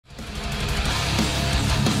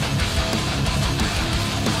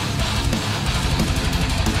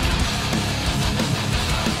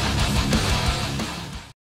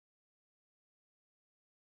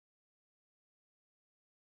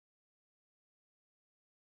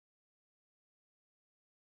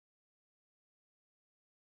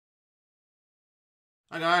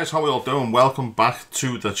Hi guys, how are we all doing? Welcome back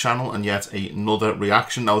to the channel and yet another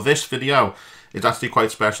reaction. Now this video is actually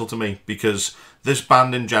quite special to me because this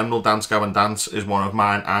band in general, Dance Gavin Dance, is one of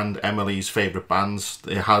mine and Emily's favourite bands.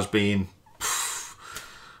 It has been...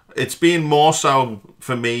 It's been more so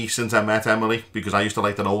for me since I met Emily because I used to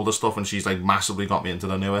like the older stuff and she's like massively got me into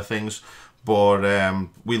the newer things. But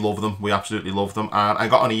we love them, we absolutely love them. And I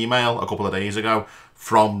got an email a couple of days ago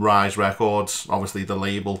from Rise Records, obviously the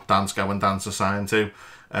label Dance Gavin Dance assigned to,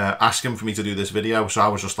 asking for me to do this video. So I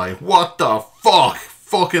was just like, what the fuck?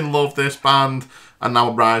 Fucking love this band. And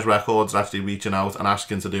now Rise Records actually reaching out and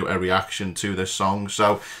asking to do a reaction to this song.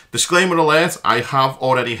 So, disclaimer alert, I have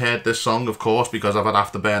already heard this song, of course, because I've had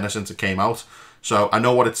Afterburner since it came out. So I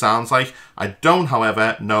know what it sounds like. I don't,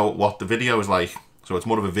 however, know what the video is like. So it's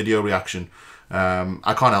more of a video reaction.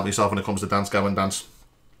 I can't help myself when it comes to Dance Gavin Dance.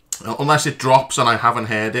 Unless it drops and I haven't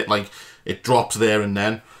heard it, like it drops there and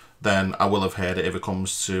then I will have heard it if it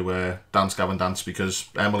comes to Dance Gavin Dance because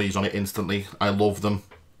Emily's on it instantly. I love them.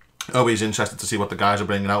 Always interested to see what the guys are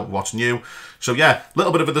bringing out, what's new. So yeah,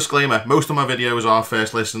 little bit of a disclaimer. Most of my videos are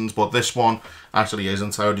first listens, but this one actually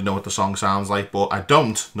isn't. I already know what the song sounds like, but I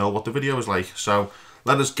don't know what the video is like. So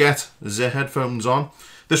let us get the headphones on.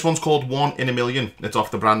 This one's called 1 in a Million. It's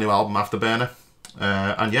off the brand new album Afterburner.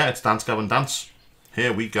 And yeah, it's Dance Gavin Dance.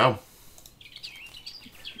 Here we go.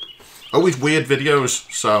 Always weird videos,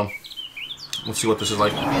 so let's see what this is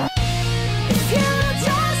like.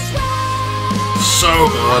 So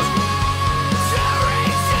good.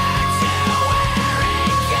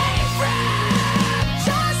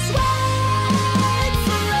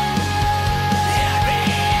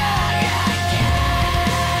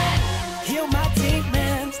 Heal my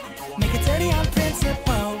demons, make it dirty on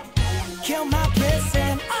principle. Kill my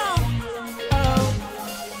prison,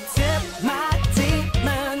 tip my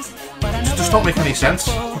demons. But I know Just don't make any sense.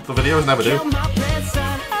 The videos never do.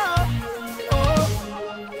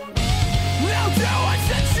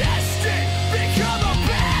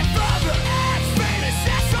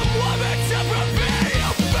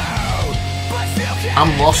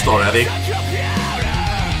 I'm lost already. Heal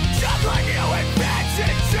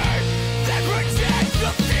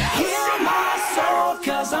my soul,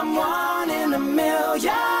 'cause I'm 1 in a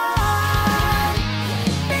million.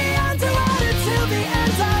 Be underwater till the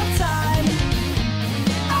end of time.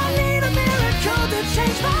 I need a miracle to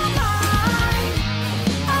change my mind.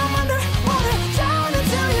 I'm underwater, drowning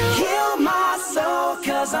till you heal my soul,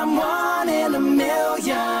 'cause I'm 1 in a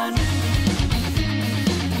million.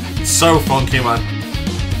 So funky, man.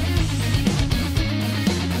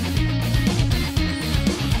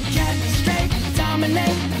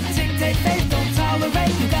 Dictate faith, don't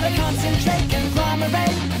tolerate. You gotta concentrate,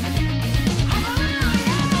 conglomerate.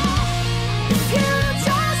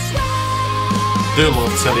 Do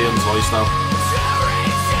love Tillion's voice though.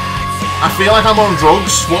 I feel like I'm on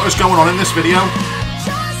drugs. What is going on in this video?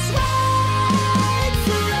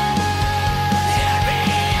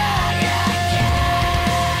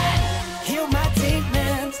 Heal my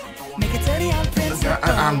demons, make it dirty on principle.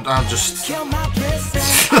 I'm just. Kill my prison.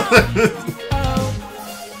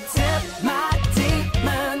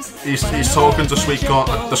 He's talking to sweet corn.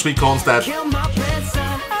 The sweet corn's dead.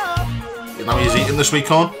 Now he's eating the sweet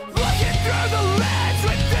corn.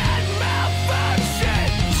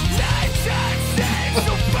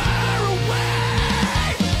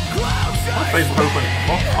 My face will open.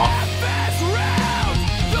 Fuck off.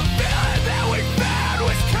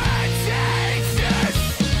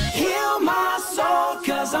 Heal my soul,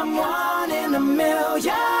 'cause I'm 1 in a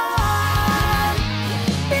million.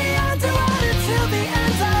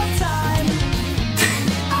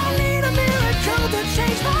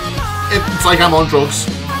 It's like I'm on drugs.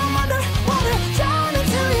 I'm underwater, drowning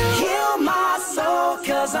till you heal my soul,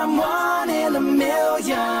 'cause I'm 1 in a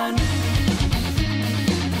million.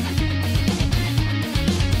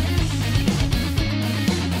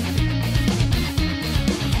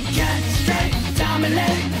 Get straight,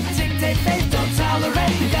 dominate, dictate faith, don't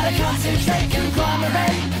tolerate. You gotta concentrate,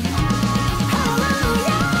 conglomerate.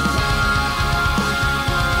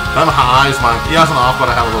 Them highs, man. He hasn't half got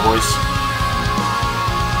a hell of a voice.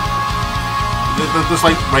 There's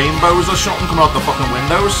like rainbows or something coming out the fucking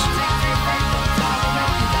windows.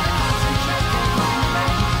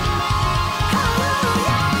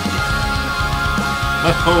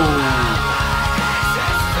 Oh.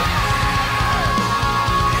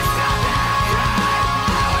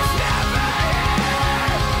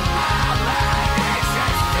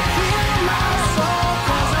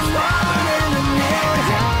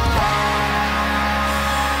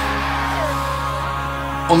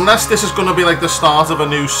 Unless this is going to be like the start of a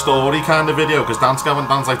new story kind of video, because Dance Gavin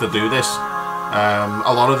Dance like to do this.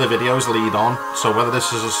 A lot of the videos lead on, so whether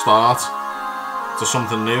this is a start to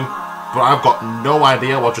something new, but I've got no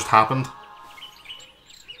idea what just happened.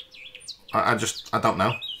 I don't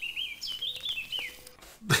know.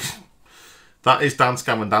 That is Dance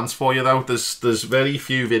Gavin Dance for you, though. There's very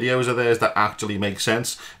few videos of theirs that actually make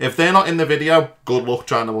sense. If they're not in the video, good luck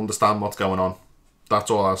trying to understand what's going on.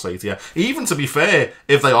 That's all I'll say to you. Even to be fair,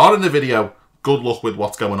 if they are in the video, good luck with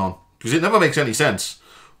what's going on, because it never makes any sense.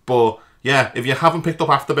 But yeah, if you haven't picked up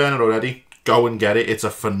Afterburner already, go and get it. It's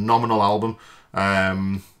a phenomenal album.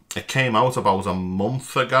 It came out about a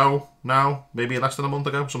month ago now, maybe less than a month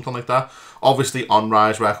ago, something like that. Obviously on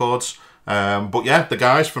Rise Records. But yeah, the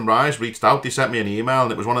guys from Rise reached out. They sent me an email,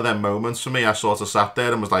 and it was one of them moments for me. I sort of sat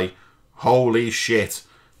there and was like, holy shit,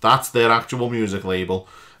 that's their actual music label.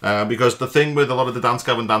 Because the thing with a lot of the Dance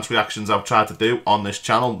Gavin Dance reactions I've tried to do on this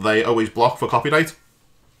channel, they always block for copyright.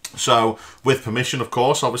 So, with permission, of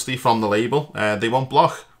course, obviously, from the label, they won't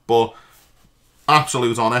block. But,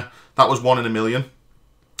 absolute honour. That was 1 in a million.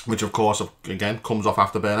 Which, of course, again, comes off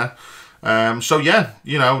Afterburner. So, yeah,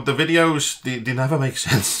 you know, the videos, they never make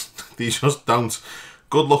sense. They just don't.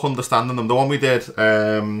 Good luck understanding them. The one we did,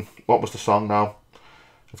 what was the song now?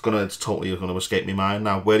 It's totally going to escape my mind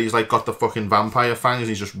now. Where he's, like, got the fucking vampire fangs and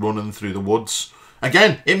he's just running through the woods.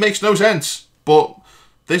 Again, it makes no sense. But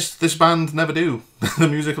this band never do. The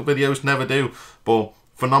musical videos never do. But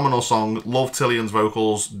phenomenal song. Love Tillian's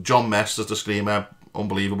vocals. John Mest as the screamer.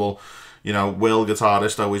 Unbelievable. You know, Will,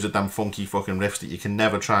 guitarist, always with them funky fucking riffs that you can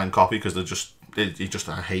never try and copy because they're just,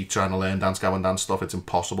 I hate trying to learn Dance Gavin Dance stuff. It's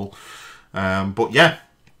impossible. But yeah,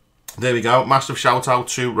 there we go. Massive shout out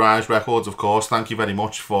to Rise Records, of course. Thank you very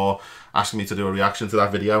much for asking me to do a reaction to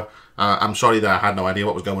that video. I'm sorry that I had no idea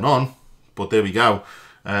what was going on, but there we go.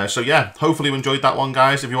 So yeah, hopefully you enjoyed that one,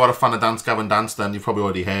 guys. If you are a fan of Dance Gavin Dance, then you've probably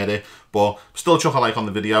already heard it. But still chuck a like on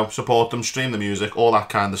the video, support them, stream the music, all that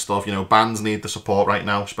kind of stuff. You know, bands need the support right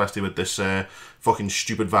now, especially with this fucking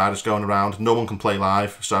stupid virus going around. No one can play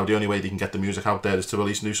live, so the only way they can get the music out there is to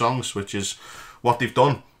release new songs, which is what they've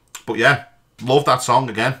done. But yeah, love that song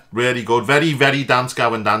again. Really good. Very, very Dance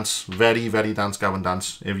Gavin Dance. Very, very Dance Gavin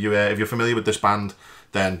Dance. If you're familiar with this band,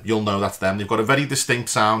 then you'll know that's them. They've got a very distinct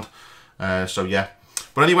sound. So yeah.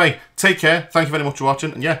 But anyway, take care. Thank you very much for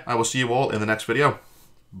watching. And yeah, I will see you all in the next video.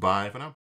 Bye for now.